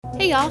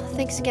Hey y'all,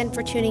 thanks again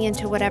for tuning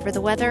into Whatever the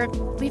Weather.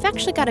 We've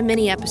actually got a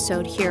mini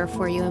episode here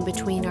for you in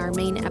between our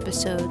main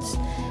episodes.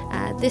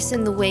 This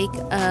in the wake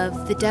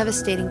of the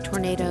devastating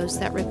tornadoes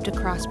that ripped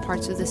across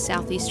parts of the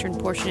southeastern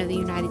portion of the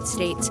United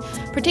States,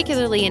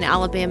 particularly in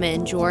Alabama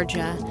and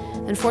Georgia.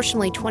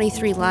 Unfortunately,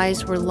 23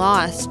 lives were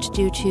lost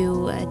due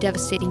to a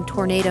devastating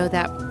tornado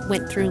that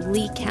went through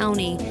Lee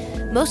County.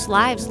 Most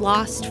lives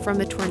lost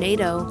from a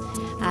tornado.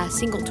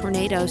 Single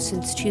tornado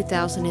since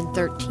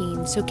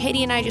 2013. So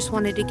Katie and I just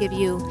wanted to give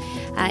you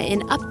an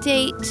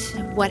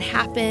update, what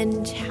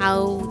happened,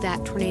 how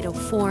that tornado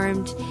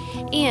formed,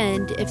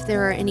 and if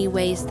there are any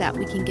ways that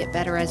we can get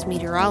better as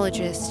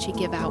meteorologists to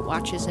give out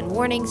watches and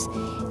warnings,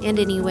 and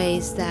any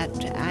ways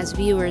that as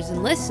viewers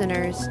and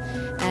listeners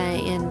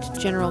and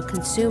general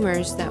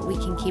consumers that we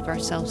can keep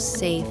ourselves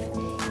safe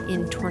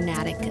in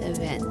tornadic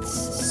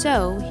events.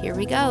 So here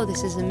we go.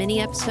 This is a mini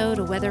episode,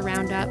 a weather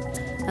roundup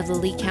of the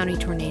Lee County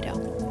tornado.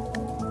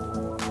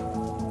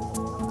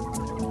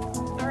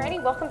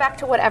 Alrighty, welcome back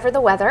to Whatever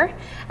the Weather.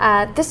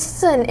 This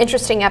is an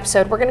interesting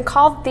episode. We're going to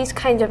call these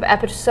kinds of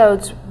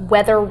episodes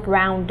weather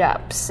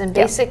roundups. And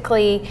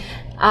basically,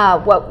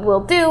 what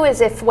we'll do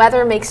is if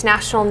weather makes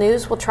national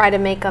news, we'll try to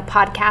make a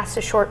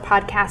short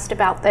podcast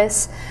about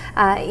this.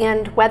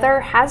 And weather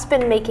has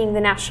been making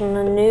the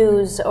national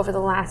news over the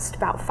last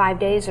about 5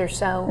 days or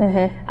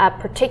so,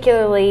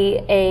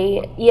 particularly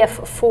a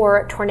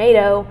EF4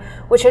 tornado,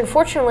 which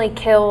unfortunately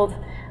killed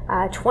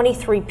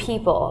 23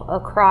 people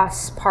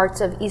across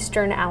parts of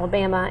eastern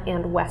Alabama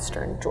and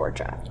western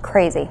Georgia.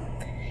 Crazy.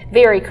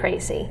 Very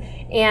crazy.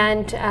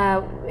 And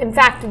in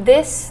fact,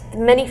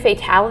 many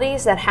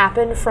fatalities that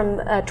happened from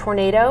a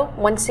tornado,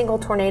 one single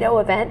tornado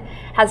event,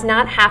 has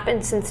not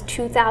happened since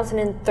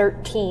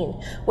 2013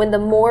 when the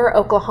Moore,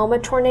 Oklahoma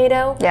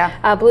tornado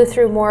blew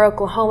through Moore,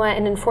 Oklahoma,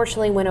 and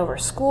unfortunately went over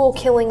school,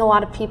 killing a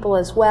lot of people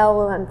as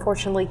well,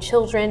 unfortunately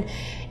children.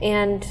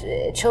 And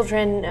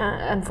children,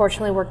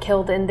 unfortunately, were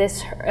killed in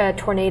this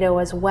tornado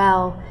as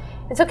well.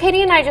 And so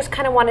Katie and I just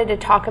kind of wanted to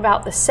talk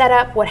about the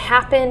setup, what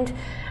happened,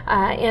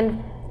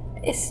 and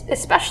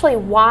especially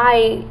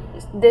why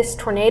this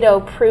tornado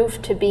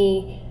proved to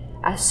be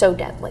so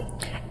deadly.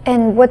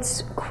 And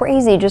what's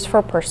crazy, just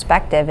for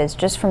perspective, is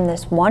just from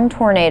this one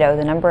tornado,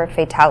 the number of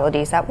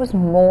fatalities, that was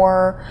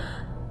more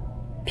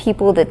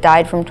people that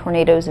died from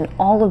tornadoes in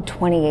all of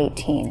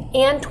 2018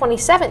 and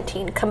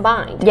 2017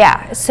 combined.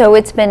 Yeah, so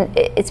it's been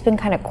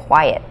kind of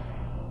quiet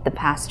the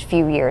past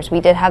few years. We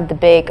did have the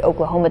big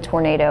Oklahoma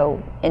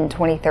tornado in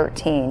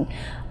 2013,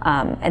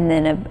 and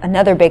then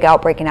another big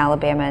outbreak in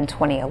Alabama in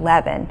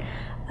 2011.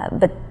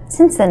 But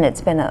since then,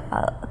 it's been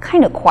a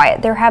kind of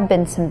quiet. There have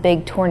been some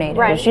big tornadoes,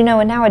 right.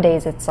 And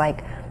nowadays it's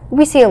like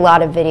we see a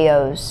lot of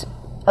videos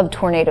of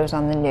tornadoes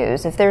on the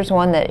news. If there's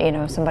one that,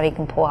 somebody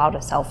can pull out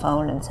a cell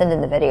phone and send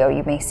in the video,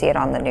 you may see it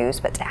on the news.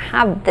 But to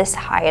have this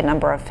high a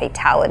number of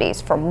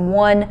fatalities from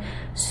one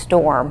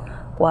storm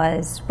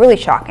was really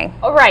shocking.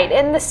 Right,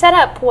 and the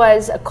setup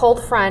was a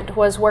cold front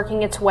was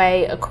working its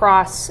way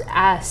across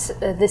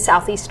the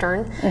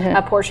southeastern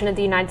portion of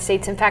the United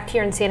States. In fact,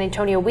 here in San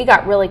Antonio, we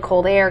got really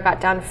cold air, got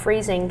down to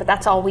freezing, but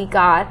that's all we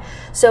got.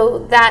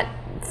 So that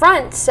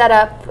front set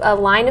up a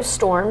line of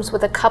storms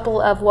with a couple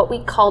of what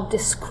we call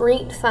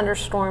discrete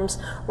thunderstorms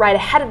right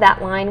ahead of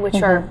that line,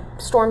 which are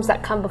storms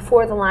that come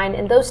before the line,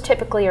 and those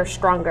typically are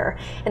stronger.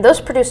 And those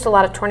produced a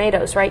lot of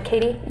tornadoes, right,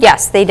 Katie?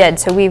 Yes, they did.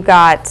 So we've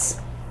got...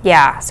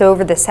 so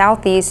over the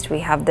southeast, we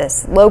have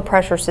this low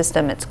pressure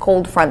system. It's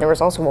cold front. There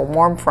was also a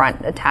warm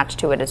front attached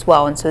to it as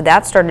well. And so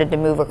that started to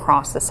move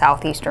across the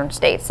southeastern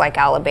states like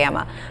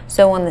Alabama.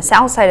 So on the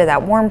south side of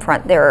that warm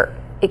front, they're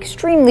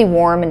extremely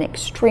warm and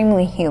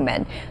extremely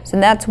humid. So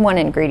that's one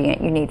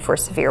ingredient you need for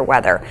severe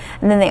weather.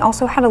 And then they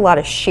also had a lot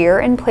of shear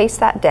in place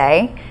that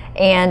day.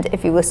 And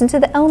if you listen to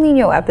the El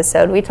Nino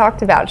episode, we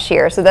talked about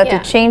shear. So that's a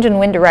change in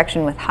wind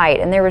direction with height.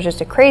 And there was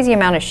just a crazy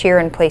amount of shear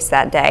in place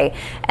that day.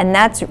 And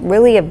that's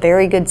really a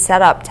very good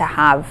setup to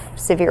have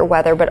severe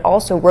weather, but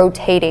also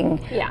rotating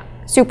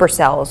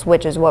supercells,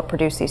 which is what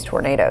produce these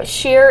tornadoes.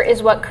 Shear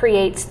is what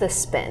creates the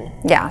spin.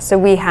 Yeah, so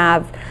we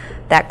have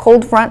that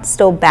cold front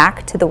still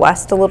back to the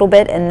west a little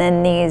bit, and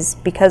then these,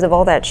 because of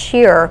all that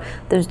shear,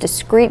 those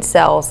discrete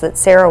cells that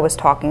Sarah was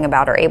talking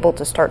about are able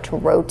to start to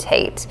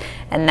rotate.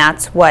 And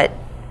that's what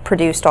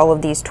produced all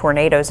of these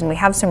tornadoes. And we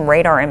have some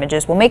radar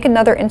images. We'll make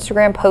another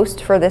Instagram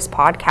post for this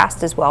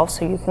podcast as well,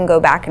 so you can go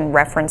back and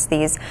reference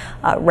these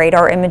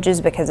radar images,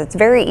 because it's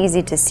very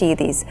easy to see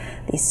these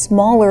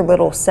smaller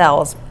little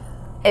cells.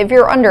 If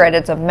you're under it,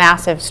 it's a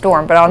massive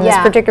storm, but on this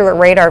particular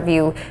radar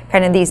view,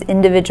 kind of these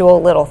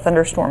individual little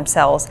thunderstorm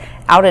cells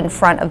out in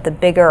front of the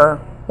bigger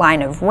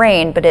line of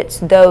rain, but it's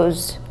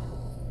those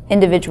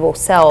individual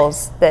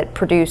cells that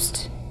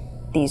produced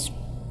these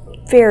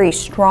very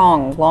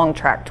strong long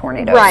track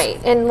tornadoes.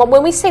 Right, and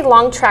when we say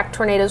long track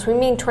tornadoes, we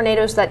mean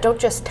tornadoes that don't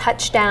just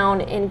touch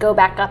down and go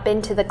back up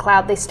into the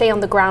cloud. They stay on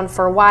the ground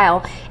for a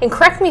while. And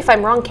correct me if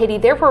I'm wrong, Katie,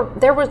 there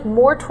was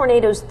more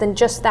tornadoes than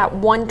just that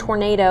one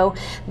tornado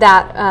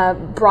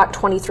that brought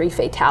 23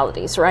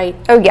 fatalities, right?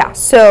 Oh yeah,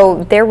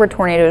 so there were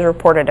tornadoes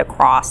reported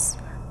across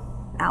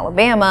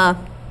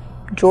Alabama,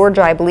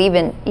 Georgia, I believe,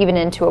 even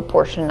into a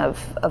portion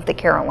of the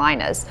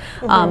Carolinas.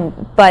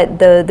 But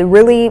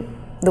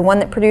the one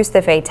that produced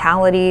the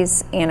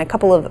fatalities and a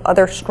couple of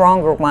other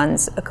stronger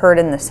ones occurred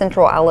in the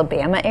central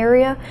Alabama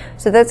area.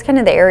 So that's kind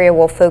of the area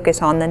we'll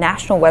focus on. The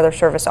National Weather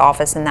Service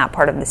office in that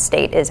part of the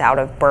state is out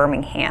of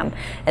Birmingham.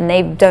 And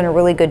they've done a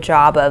really good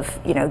job of,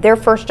 their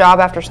first job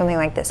after something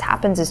like this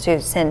happens is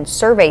to send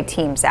survey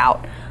teams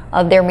out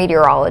of their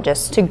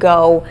meteorologists to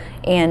go,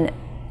 and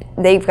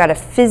they've got to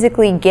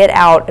physically get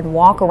out and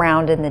walk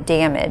around in the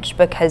damage,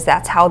 because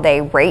that's how they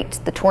rate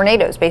the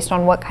tornadoes based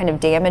on what kind of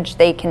damage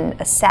they can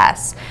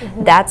assess.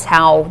 That's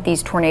how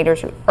these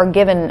tornadoes are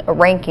given a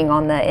ranking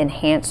on the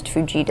enhanced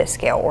Fujita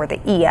scale, or the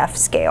EF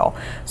scale.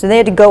 So they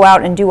had to go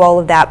out and do all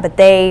of that, but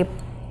they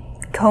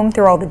combed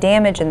through all the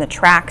damage in the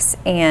tracks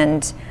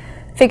and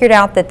figured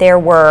out that there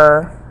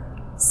were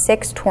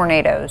 6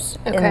 tornadoes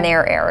in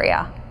their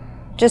area,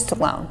 just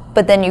alone.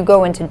 But then you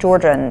go into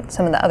Georgia and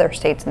some of the other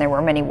states, and there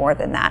were many more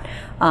than that.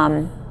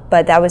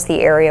 But that was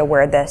the area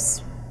where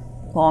this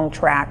long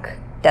track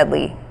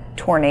deadly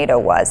tornado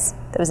was.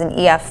 There was an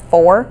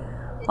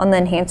EF4 on the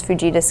enhanced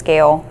Fujita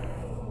scale,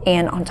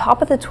 and on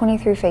top of the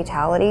 23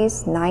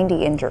 fatalities,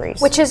 90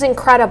 injuries. Which is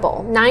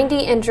incredible. 90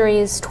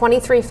 injuries,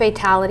 23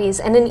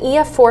 fatalities, and an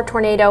EF4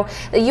 tornado.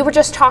 You were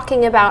just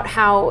talking about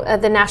how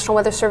the National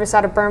Weather Service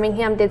out of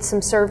Birmingham did some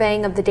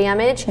surveying of the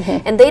damage,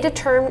 and they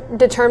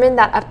determined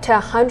that up to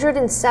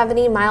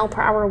 170 mile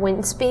per hour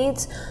wind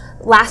speeds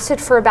lasted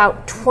for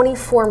about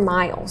 24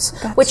 miles,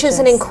 which is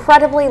an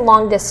incredibly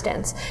long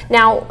distance.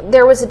 Now,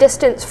 there was a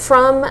distance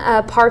from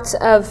parts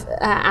of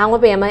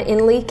Alabama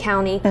in Lee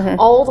County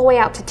all the way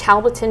out to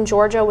Talbotton,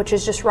 Georgia, which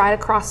is just right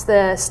across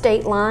the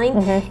state line.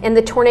 And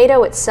the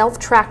tornado itself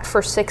tracked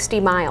for 60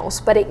 miles,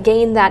 but it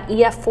gained that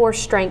EF4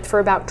 strength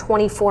for about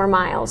 24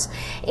 miles.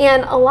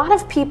 And a lot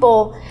of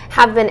people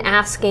have been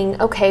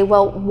asking, okay,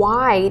 well,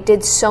 why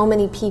did so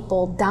many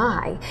people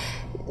die?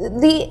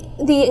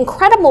 The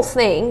incredible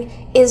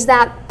thing is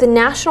that the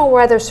National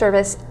Weather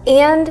Service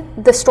and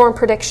the Storm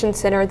Prediction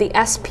Center, the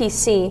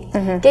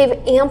SPC, gave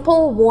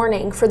ample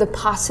warning for the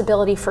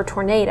possibility for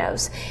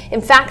tornadoes. In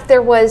fact,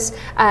 there was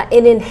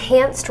an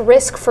enhanced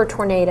risk for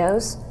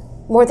tornadoes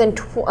more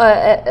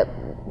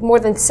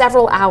than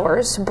several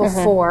hours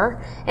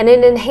before, and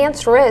an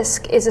enhanced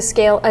risk is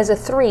a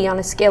 3 on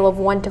a scale of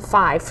 1 to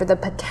 5 for the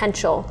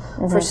potential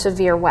for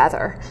severe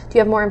weather. Do you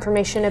have more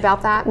information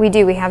about that? We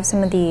do. We have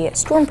some of the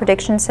Storm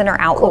Prediction Center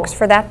outlooks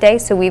for that day.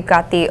 So we've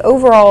got the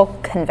overall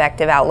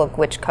convective outlook,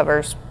 which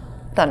covers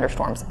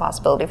thunderstorms, the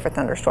possibility for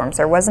thunderstorms.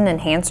 There was an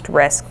enhanced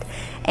risk,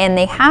 and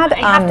they had...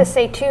 I have to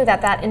say, too,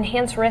 that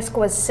enhanced risk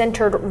was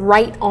centered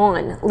right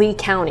on Lee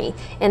County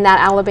in that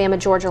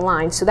Alabama-Georgia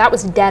line, so that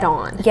was dead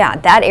on. Yeah,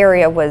 that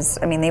area was,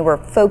 they were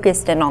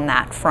focused in on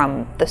that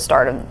from the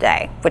start of the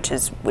day, which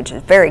is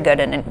very good,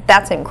 and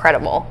that's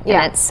incredible in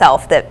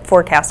itself that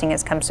forecasting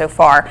has come so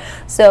far.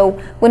 So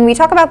when we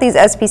talk about these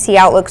SPC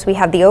outlooks, we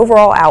have the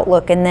overall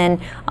outlook, and then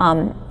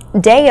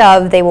day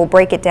of, they will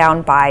break it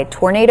down by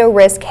tornado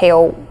risk,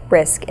 hail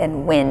risk,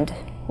 and wind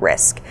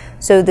risk.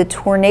 So the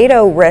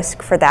tornado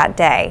risk for that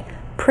day,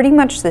 pretty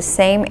much the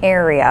same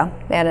area,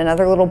 they had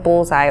another little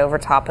bullseye over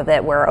top of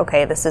it where,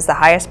 okay, this is the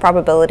highest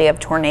probability of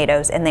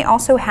tornadoes, and they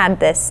also had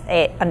this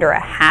under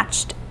a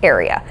hatched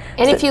area.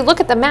 And so, if you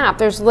look at the map,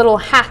 there's little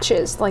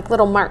hatches, like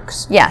little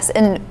marks. Yes,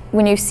 and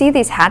when you see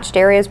these hatched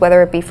areas,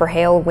 whether it be for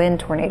hail,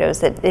 wind,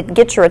 tornadoes, it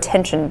gets your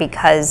attention,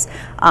 because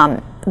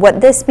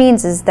what this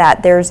means is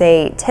that there's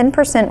a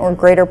 10% or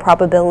greater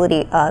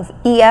probability of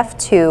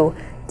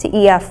EF2 to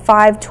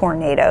EF5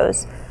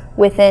 tornadoes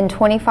within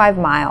 25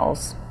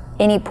 miles,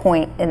 any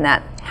point in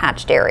that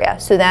hatched area.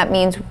 So that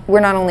means we're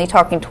not only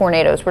talking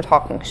tornadoes, we're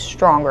talking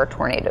stronger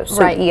tornadoes,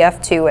 so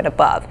EF2 and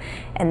above.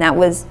 And that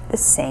was the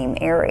same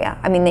area.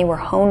 They were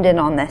honed in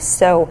on this,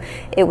 so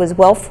it was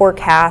well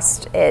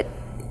forecast. It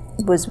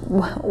was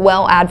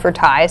well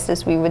advertised,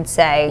 as we would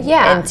say,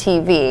 in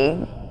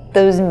TV.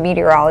 Those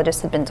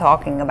meteorologists have been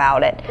talking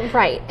about it.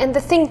 Right. And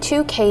the thing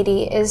too,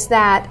 Katie, is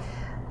that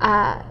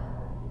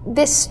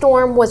this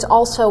storm was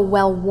also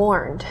well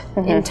warned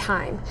in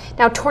time.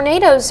 Now,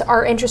 tornadoes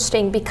are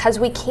interesting because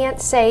we can't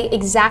say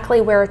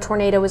exactly where a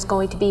tornado is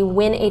going to be,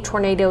 when a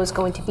tornado is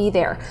going to be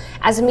there.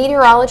 As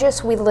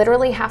meteorologists, we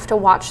literally have to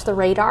watch the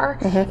radar,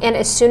 and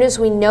as soon as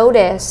we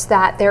notice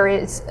that there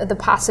is the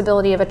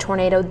possibility of a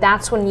tornado,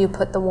 that's when you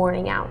put the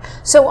warning out.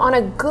 So on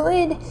a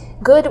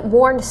good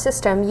warned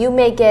system, you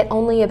may get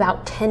only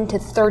about 10 to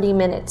 30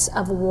 minutes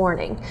of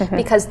warning,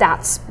 because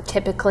that's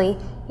typically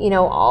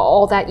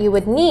all that you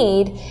would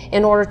need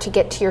in order to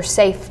get to your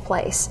safe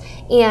place.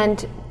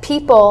 And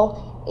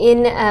people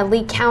in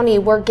Lee County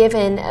were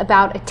given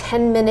about a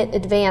 10-minute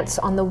advance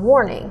on the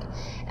warning,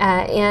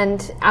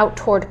 and out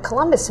toward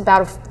Columbus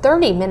about a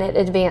 30-minute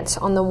advance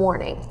on the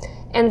warning.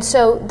 And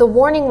so the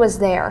warning was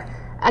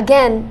there.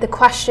 Again, the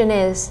question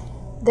is,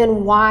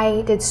 then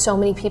why did so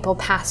many people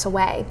pass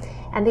away?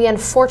 And the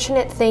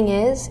unfortunate thing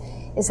is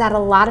that a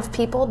lot of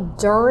people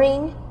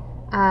during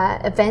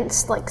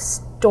events like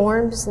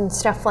storms and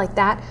stuff like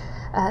that,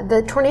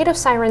 The tornado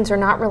sirens are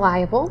not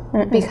reliable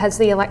because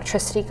the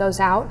electricity goes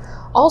out.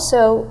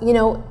 Also,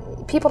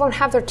 people don't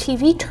have their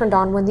TV turned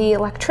on when the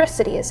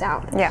electricity is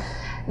out. Yeah.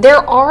 There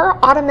are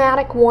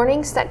automatic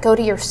warnings that go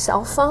to your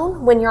cell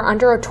phone when you're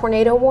under a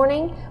tornado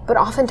warning, but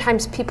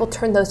oftentimes people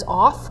turn those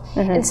off.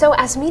 And so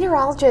as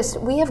meteorologists,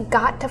 we have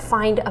got to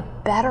find a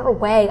better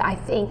way, I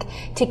think,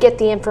 to get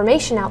the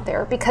information out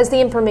there, because the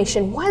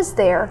information was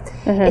there.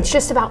 It's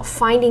just about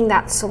finding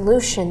that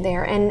solution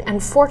there. And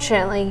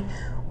unfortunately,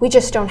 we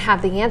just don't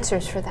have the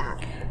answers for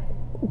that.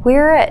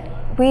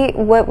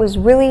 What was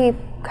really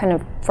kind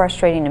of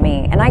frustrating to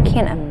me, and I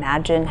can't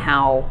imagine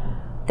how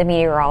the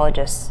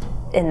meteorologists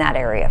in that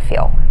area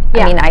feel.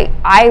 Yeah. I mean,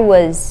 I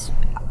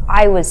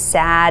was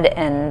sad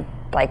and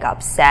like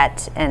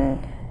upset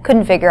and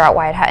couldn't figure out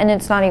why it happened.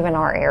 And it's not even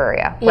our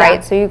area,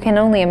 right? So you can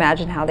only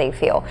imagine how they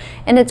feel.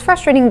 And it's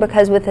frustrating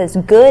because with as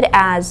good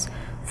as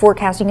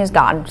forecasting has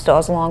gotten, still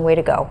has a long way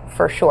to go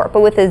for sure, but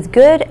with as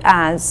good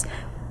as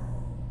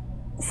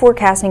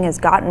forecasting has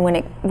gotten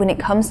when it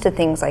comes to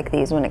things like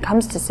these, when it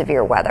comes to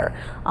severe weather,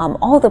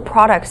 all the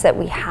products that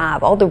we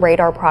have, all the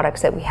radar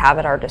products that we have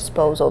at our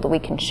disposal that we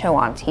can show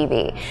on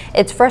TV,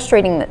 it's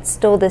frustrating that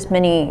still this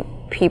many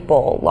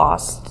people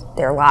lost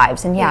their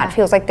lives. And it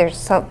feels like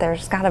there's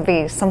got to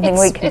be something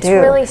we can do. It's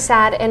really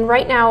sad. And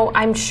right now,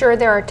 I'm sure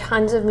there are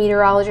tons of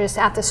meteorologists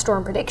at the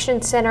Storm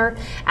Prediction Center,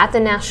 at the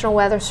National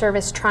Weather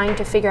Service, trying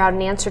to figure out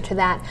an answer to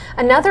that.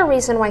 Another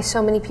reason why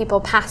so many people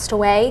passed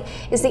away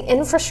is the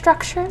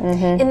infrastructure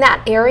in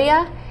that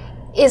area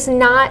is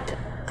not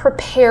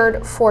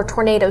prepared for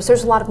tornadoes.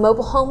 There's a lot of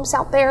mobile homes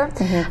out there,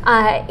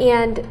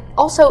 and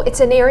also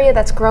it's an area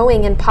that's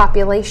growing in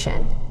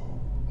population.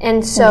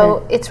 And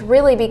so it's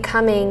really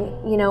becoming,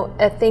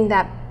 a thing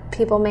that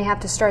people may have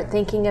to start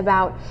thinking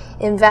about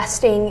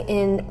investing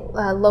in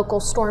local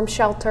storm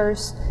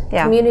shelters,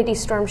 community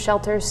storm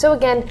shelters. So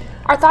again,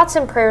 our thoughts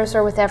and prayers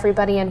are with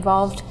everybody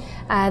involved.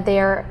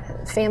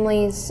 Their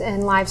families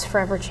and lives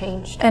forever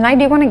changed. And I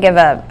do want to give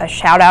a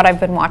shout out.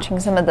 I've been watching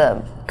some of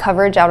the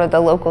coverage out of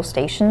the local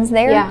stations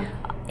there. Yeah.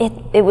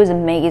 It was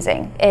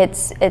amazing.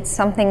 It's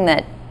something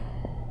that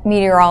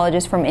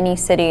meteorologists from any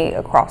city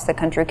across the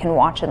country can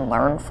watch and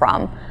learn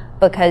from,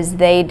 because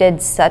they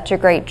did such a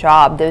great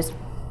job, those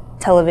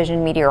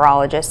television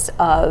meteorologists,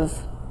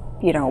 of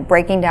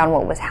breaking down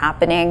what was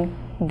happening.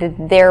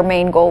 Their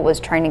main goal was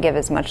trying to give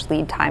as much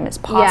lead time as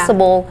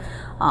possible.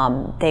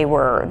 They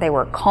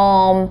were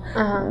calm.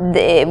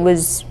 It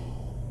was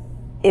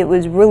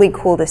really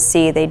cool to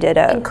see. They did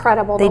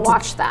incredible to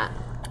watch that.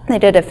 They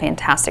did a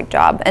fantastic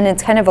job, and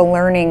it's kind of a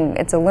learning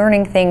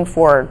thing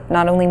for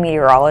not only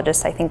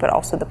meteorologists, I think, but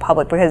also the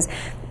public, because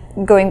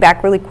going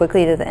back really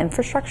quickly to the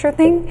infrastructure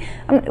thing,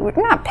 we're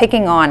not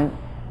picking on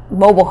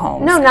mobile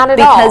homes. No, not at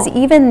all. Because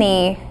even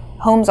the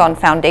homes on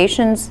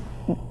foundations,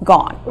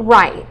 gone.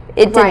 Right.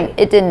 It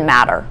didn't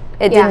matter.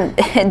 It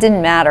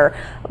didn't matter.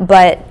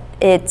 But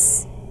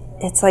it's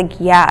like,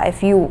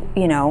 if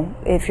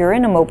you're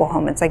in a mobile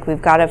home, it's like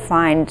we've got to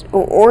find,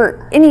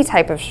 or any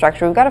type of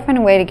structure, we've got to find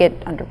a way to get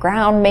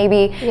underground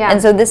maybe. Yeah.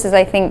 And so this is,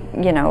 I think,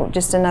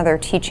 just another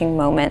teaching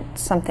moment,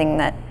 something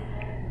that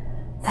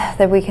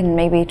we can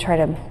maybe try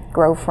to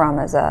grow from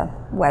as a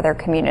weather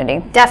community.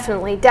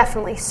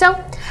 Definitely. So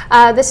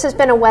this has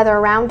been a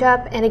weather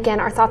roundup, and again,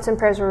 our thoughts and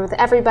prayers are with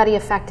everybody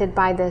affected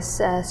by this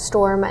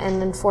storm,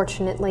 and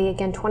unfortunately,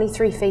 again,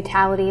 23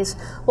 fatalities.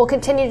 We'll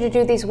continue to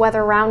do these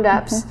weather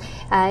roundups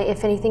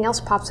if anything else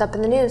pops up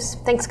in the news.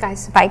 Thanks,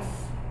 guys. Bye.